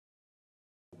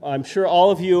I'm sure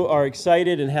all of you are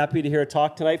excited and happy to hear a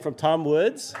talk tonight from Tom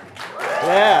Woods.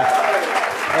 Yeah.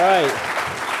 All right.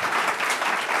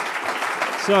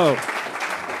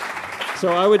 So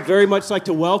I would very much like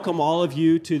to welcome all of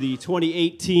you to the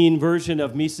 2018 version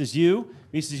of Mises U,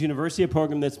 Mises University, a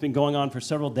program that's been going on for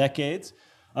several decades.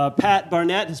 Pat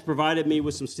Barnett has provided me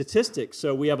with some statistics.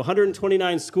 So we have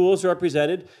 129 schools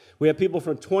represented. We have people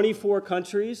from 24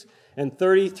 countries and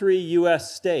 33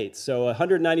 U.S. states. So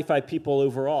 195 people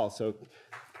overall. So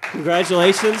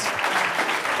congratulations.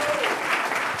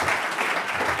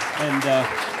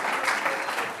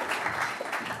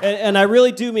 And I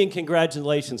really do mean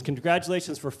congratulations.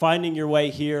 Congratulations for finding your way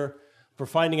here, for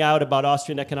finding out about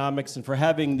Austrian economics, and for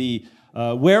having the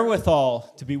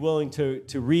wherewithal to be willing to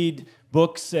read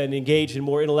books and engage in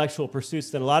more intellectual pursuits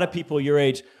than a lot of people your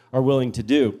age are willing to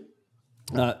do.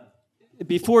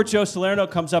 Before Joe Salerno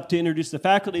comes up to introduce the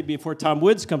faculty, before Tom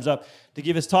Woods comes up to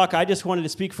give his talk, I just wanted to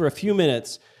speak for a few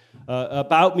minutes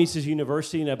about Mises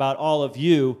University and about all of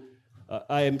you.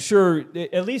 I am sure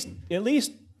at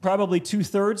least probably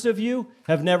 2/3 of you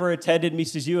have never attended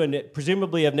Mises U and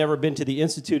presumably have never been to the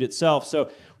Institute itself. So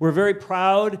we're very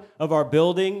proud of our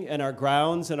building and our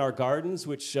grounds and our gardens,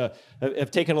 which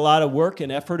have taken a lot of work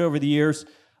and effort over the years.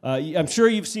 I'm sure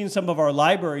you've seen some of our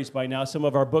libraries by now, some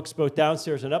of our books both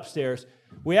downstairs and upstairs.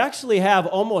 We actually have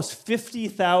almost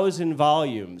 50,000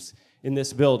 volumes in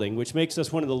this building, which makes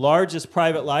us one of the largest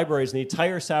private libraries in the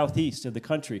entire southeast of the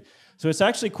country. So it's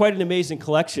actually quite an amazing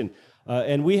collection.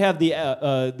 And we have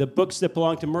the books that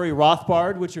belong to Murray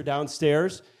Rothbard, which are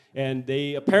downstairs, and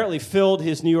they apparently filled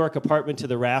his New York apartment to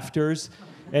the rafters.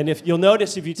 And if you'll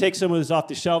notice, if you take some of those off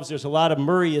the shelves, there's a lot of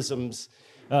Murrayisms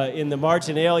in the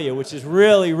marginalia, which is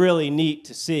really, really neat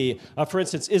to see. For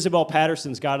instance, Isabel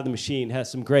Patterson's God of the Machine has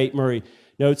some great Murray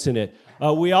notes in it.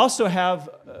 We also have,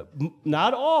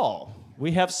 not all,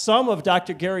 we have some of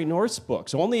Dr. Gary North's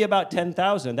books, only about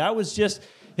 10,000. That was just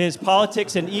his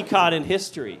politics and econ and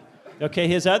history. Okay,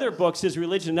 his other books, his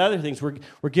religion and other things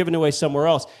were given away somewhere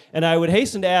else. And I would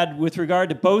hasten to add, with regard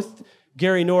to both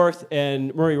Gary North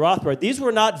and Murray Rothbard, these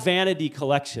were not vanity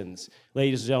collections,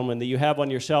 ladies and gentlemen, that you have on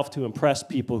your shelf to impress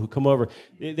people who come over.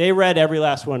 They read every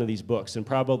last one of these books, and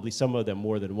probably some of them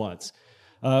more than once.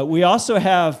 We also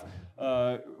have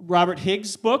Robert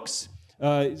Higgs' books.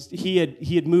 He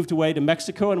had moved away to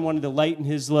Mexico and wanted to lighten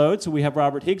his load, so we have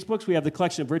Robert Higgs' books. We have the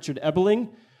collection of Richard Ebeling.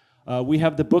 We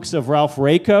have the books of Ralph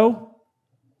Raico.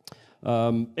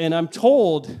 And I'm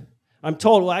told,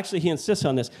 well, actually he insists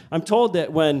on this, I'm told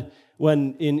that when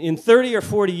in 30 or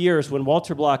 40 years, when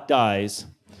Walter Block dies,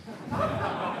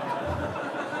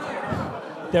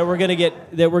 that we're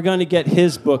going to get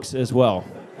his books as well.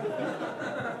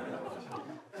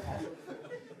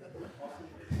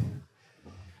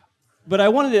 But I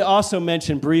wanted to also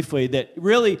mention briefly that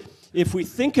really, if we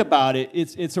think about it,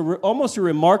 it's almost a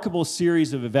remarkable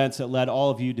series of events that led all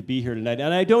of you to be here tonight.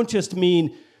 And I don't just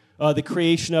mean the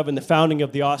creation of and the founding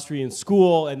of the Austrian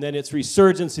School and then its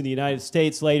resurgence in the United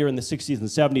States later in the 60s and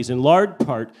 70s, in large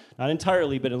part, not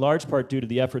entirely, but in large part due to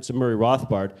the efforts of Murray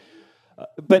Rothbard.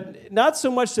 But not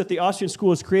so much that the Austrian School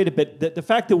was created, but the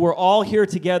fact that we're all here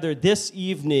together this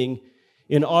evening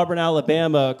in Auburn,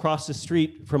 Alabama, across the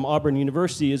street from Auburn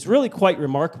University is really quite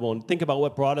remarkable. And think about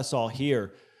what brought us all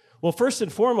here. Well, first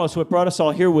and foremost, what brought us all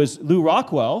here was Lew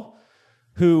Rockwell,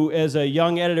 who, as a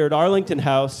young editor at Arlington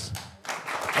House,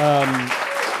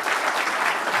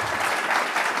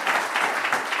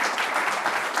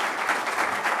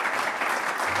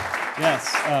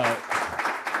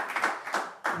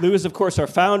 Lew is, of course, our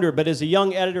founder, but as a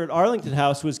young editor at Arlington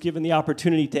House, was given the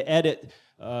opportunity to edit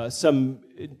some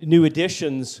new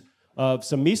editions of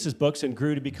some Mises books and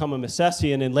grew to become a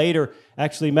Misesian, and later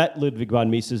actually met Ludwig von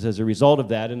Mises as a result of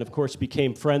that, and of course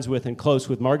became friends with and close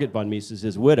with Margaret von Mises,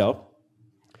 his widow.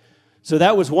 So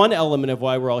that was one element of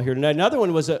why we're all here tonight. Another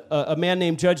one was a man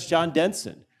named Judge John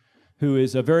Denson, who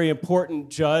is a very important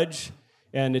judge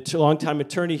and a longtime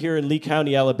attorney here in Lee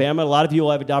County, Alabama. A lot of you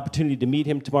will have an opportunity to meet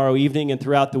him tomorrow evening and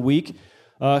throughout the week,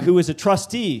 who is a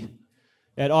trustee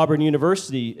at Auburn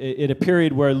University in a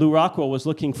period where Lew Rockwell was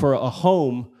looking for a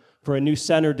home for a new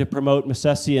center to promote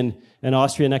Misesian and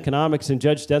Austrian economics, and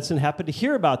Judge Denson happened to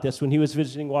hear about this when he was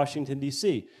visiting Washington,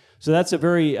 D.C. So that's a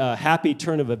very happy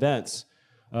turn of events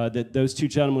that those two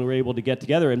gentlemen were able to get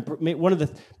together. And one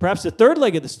of perhaps the third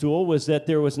leg of the stool was that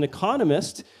there was an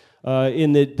economist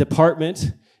in the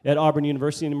department at Auburn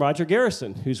University named Roger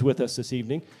Garrison, who's with us this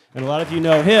evening, and a lot of you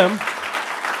know him.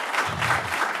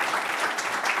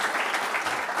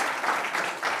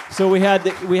 So we had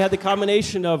the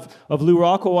combination of Lew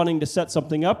Rockwell wanting to set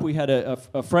something up. We had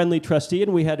a friendly trustee,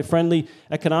 and we had a friendly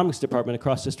economics department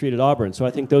across the street at Auburn. So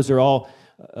I think those are all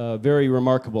very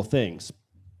remarkable things.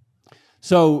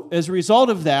 So as a result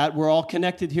of that, we're all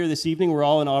connected here this evening. We're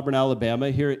all in Auburn, Alabama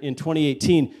here in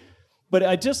 2018. But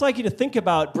I'd just like you to think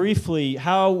about briefly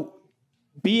how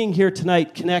being here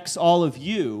tonight connects all of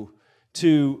you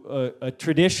to a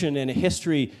tradition and a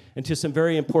history and to some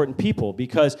very important people.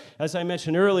 Because, as I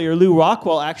mentioned earlier, Lou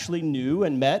Rockwell actually knew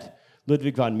and met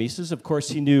Ludwig von Mises. Of course,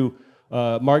 he knew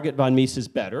Margaret von Mises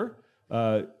better.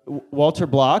 Walter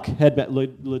Block had met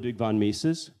Ludwig von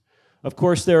Mises. Of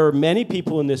course, there are many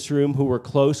people in this room who were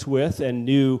close with and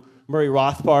knew Murray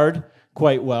Rothbard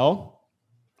quite well.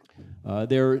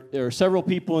 There are several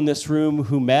people in this room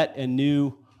who met and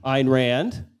knew Ayn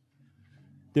Rand.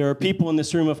 There are people in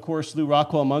this room, of course, Lou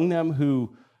Rockwell among them,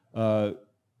 who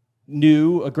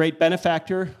knew a great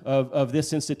benefactor of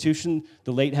this institution,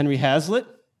 the late Henry Hazlitt.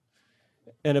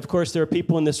 And of course, there are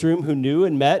people in this room who knew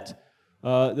and met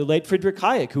the late Friedrich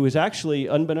Hayek, who was actually,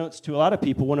 unbeknownst to a lot of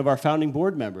people, one of our founding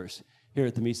board members here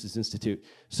at the Mises Institute.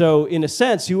 So in a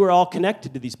sense, you were all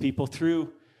connected to these people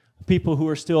through people who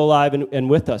are still alive and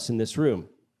with us in this room.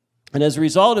 And as a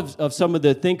result of some of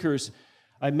the thinkers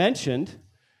I mentioned,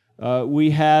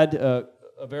 we had a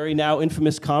very now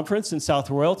infamous conference in South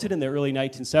Royalton in the early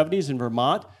 1970s in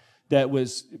Vermont that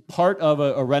was part of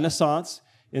a renaissance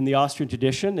in the Austrian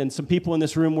tradition, and some people in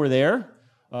this room were there.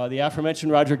 The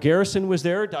aforementioned Roger Garrison was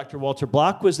there, Dr. Walter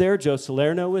Block was there, Joe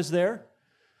Salerno was there,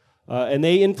 and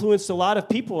they influenced a lot of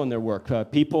people in their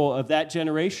work, people of that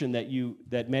generation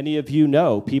that many of you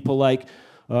know, people like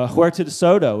Huerta de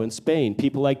Soto in Spain,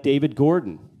 people like David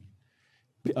Gordon,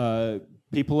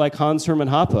 people like Hans Hermann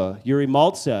Hoppe, Yuri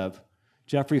Maltsev,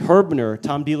 Jeffrey Herbner,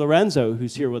 Tom DiLorenzo,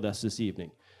 who's here with us this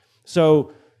evening.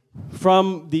 So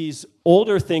from these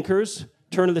older thinkers,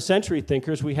 turn-of-the-century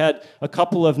thinkers, we had a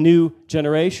couple of new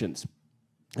generations.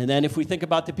 And then if we think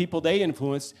about the people they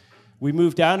influenced, we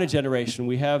move down a generation.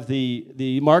 We have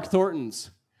the Mark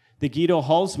Thorntons, the Guido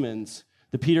Hulsmans,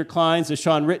 the Peter Kleins, the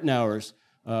Sean Rittenauers,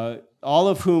 all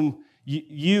of whom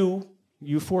you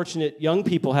fortunate young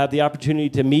people have the opportunity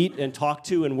to meet and talk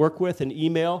to and work with and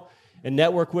email and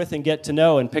network with and get to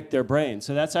know and pick their brains.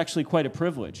 So that's actually quite a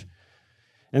privilege.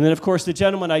 And then, of course, the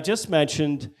gentleman I just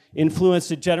mentioned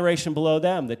influenced a generation below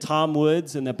them, the Tom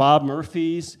Woods and the Bob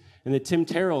Murphys and the Tim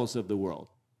Terrells of the world.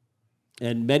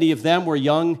 And many of them were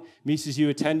young Mises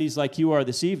U attendees like you are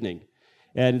this evening.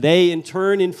 And they, in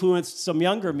turn, influenced some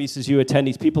younger Mises U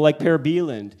attendees, people like Per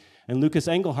Bieland and Lucas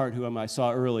Engelhardt, whom I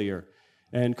saw earlier,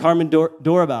 and Carmen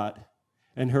Dorabat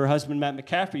and her husband, Matt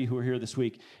McCaffrey, who were here this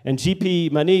week, and G.P.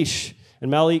 Manish and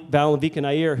Malik Valenvika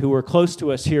Nair, who were close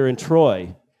to us here in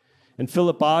Troy, and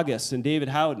Philip Bogus and David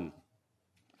Howden.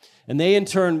 And they, in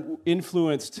turn,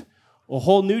 influenced a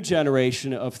whole new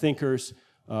generation of thinkers,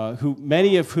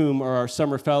 many of whom are our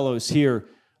summer fellows here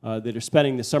that are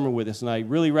spending the summer with us. And I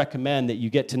really recommend that you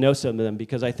get to know some of them,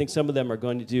 because I think some of them are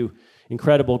going to do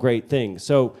incredible, great things.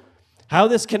 So how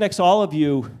this connects all of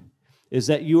you is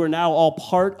that you are now all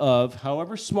part of,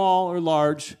 however small or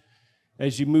large,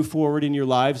 as you move forward in your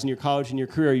lives, in your college, and your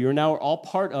career, you're now all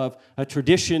part of a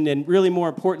tradition, and really more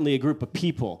importantly, a group of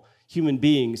people, human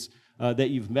beings that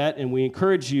you've met, and we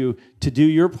encourage you to do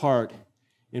your part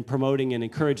in promoting and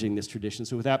encouraging this tradition.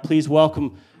 So with that, please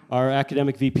welcome our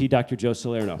academic VP, Dr. Joe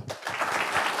Salerno.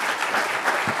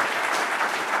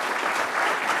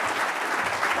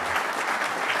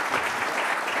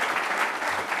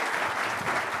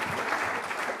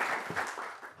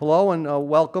 Hello and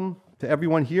welcome to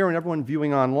everyone here and everyone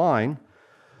viewing online.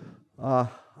 I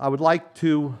would like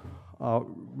to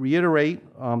reiterate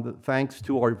the thanks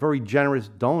to our very generous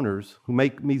donors who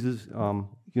make Mises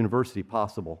University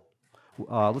possible.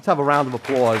 Let's have a round of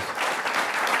applause.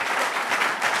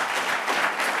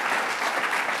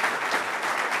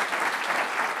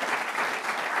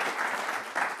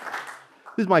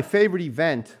 This is my favorite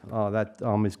event that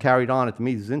is carried on at the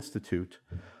Mises Institute.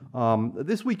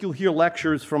 This week you'll hear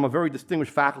lectures from a very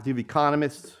distinguished faculty of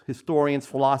economists, historians,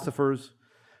 philosophers,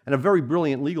 and a very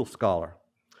brilliant legal scholar.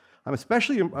 I'm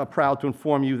especially proud to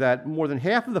inform you that more than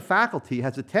half of the faculty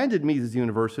has attended Mises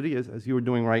University, as you are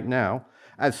doing right now,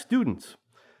 as students.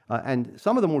 And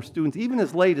some of them were students even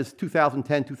as late as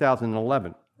 2010,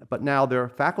 2011, but now they're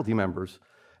faculty members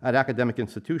at academic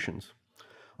institutions.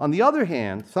 On the other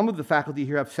hand, some of the faculty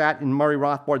here have sat in Murray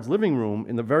Rothbard's living room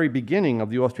in the very beginning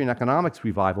of the Austrian economics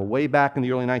revival, way back in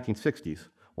the early 1960s,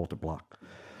 Walter Block.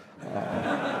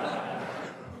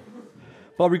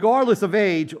 But regardless of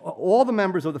age, all the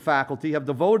members of the faculty have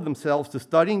devoted themselves to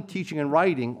studying, teaching, and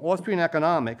writing Austrian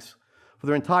economics for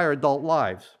their entire adult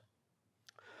lives.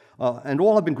 And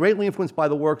all have been greatly influenced by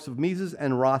the works of Mises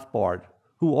and Rothbard,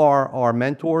 who are our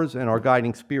mentors and our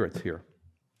guiding spirits here.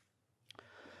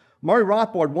 Murray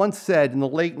Rothbard once said in the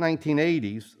late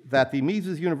 1980s that the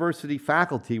Mises University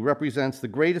faculty represents the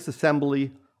greatest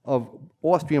assembly of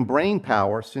Austrian brain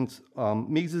power since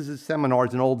Mises'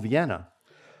 seminars in Old Vienna.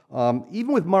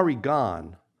 Even with Murray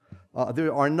gone,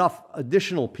 there are enough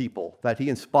additional people that he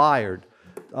inspired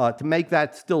to make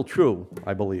that still true,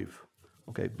 I believe.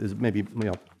 Okay, there's maybe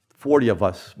 40 of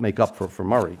us make up for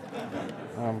Murray.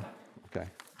 Okay.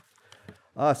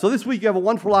 So this week you have a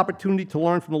wonderful opportunity to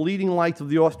learn from the leading lights of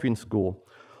the Austrian School.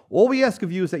 All we ask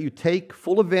of you is that you take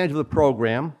full advantage of the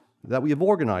program that we have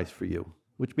organized for you,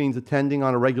 which means attending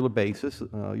on a regular basis.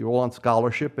 You're all on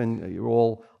scholarship and you're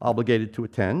all obligated to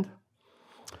attend.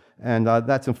 And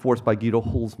that's enforced by Guido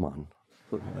Hulsmann.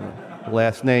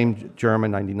 Last name,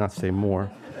 German, I need not say more.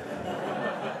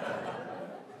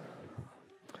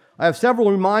 I have several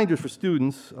reminders for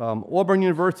students. Auburn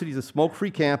University is a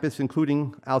smoke-free campus,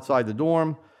 including outside the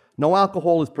dorm. No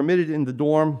alcohol is permitted in the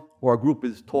dorm, or a group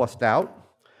is tossed out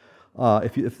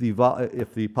if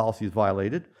the policy is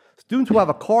violated. Students who have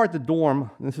a car at the dorm,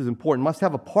 and this is important, must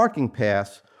have a parking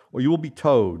pass, or you will be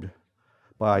towed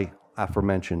by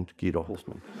aforementioned Guido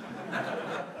Hulsmann.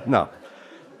 No.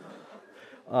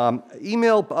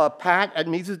 Email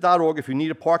pat@mises.org if you need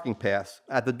a parking pass.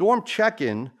 At the dorm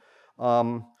check-in,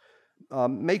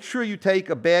 make sure you take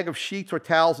a bag of sheets or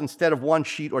towels instead of one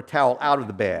sheet or towel out of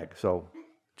the bag. So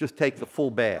just take the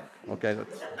full bag. Okay,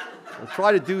 let's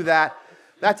try to do that.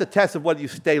 That's a test of whether you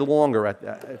stay longer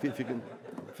if you can.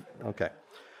 Okay,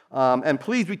 and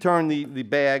please return the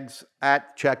bags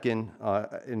at check-in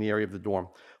in the area of the dorm.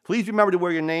 Please remember to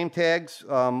wear your name tags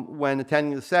when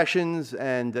attending the sessions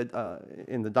and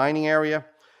in the dining area.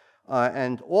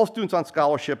 And all students on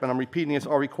scholarship, and I'm repeating this,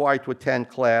 are required to attend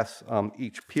class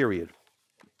each period.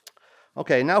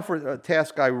 Okay, now for a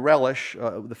task I relish,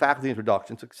 the faculty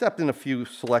introductions, except in a few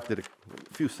selected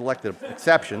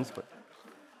exceptions. But,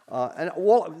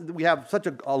 we have such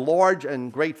a large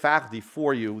and great faculty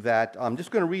for you that I'm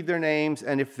just going to read their names,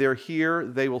 and if they're here,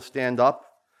 they will stand up.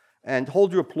 And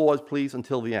hold your applause, please,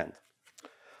 until the end.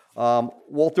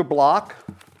 Walter Block.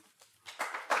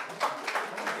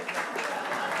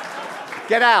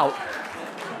 Get out.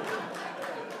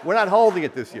 We're not holding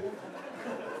it this year.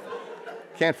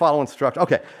 Can't follow instructions.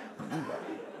 Okay.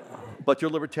 But you're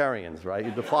libertarians, right?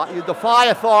 You defy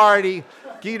authority.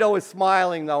 Guido is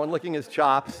smiling, though, and licking his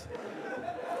chops.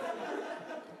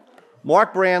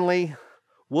 Mark Branley,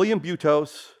 William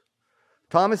Butos,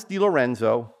 Thomas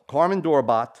DiLorenzo, Carmen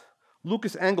Dorbat,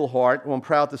 Lucas Engelhardt, who I'm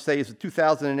proud to say is a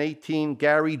 2018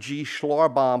 Gary G.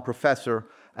 Schlarbaum Professor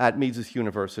at Mises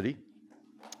University.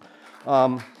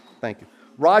 Thank you.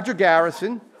 Roger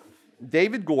Garrison,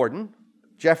 David Gordon,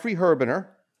 Jeffrey Herbener,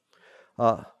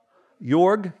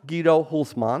 Jorg Guido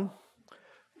Hulsmann,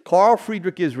 Carl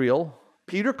Friedrich Israel,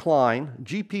 Peter Klein,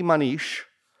 G.P. Manish,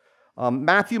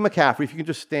 Matthew McCaffrey, if you can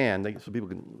just stand so people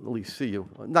can at least see you.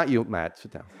 Not you, Matt,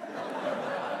 sit down.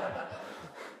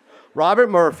 Robert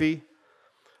Murphy,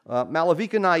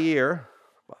 Malavika Nair,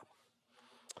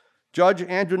 Judge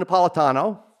Andrew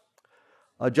Napolitano,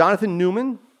 Jonathan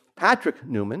Newman, Patrick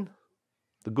Newman,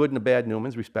 the good and the bad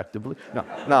Newmans, respectively.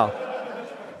 No.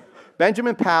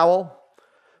 Benjamin Powell,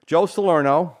 Joe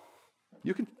Salerno.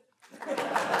 You can.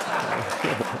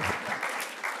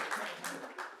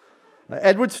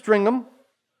 Edward Stringham,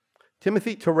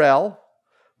 Timothy Terrell,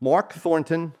 Mark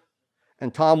Thornton,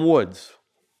 and Tom Woods.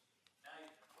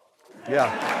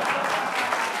 Yeah.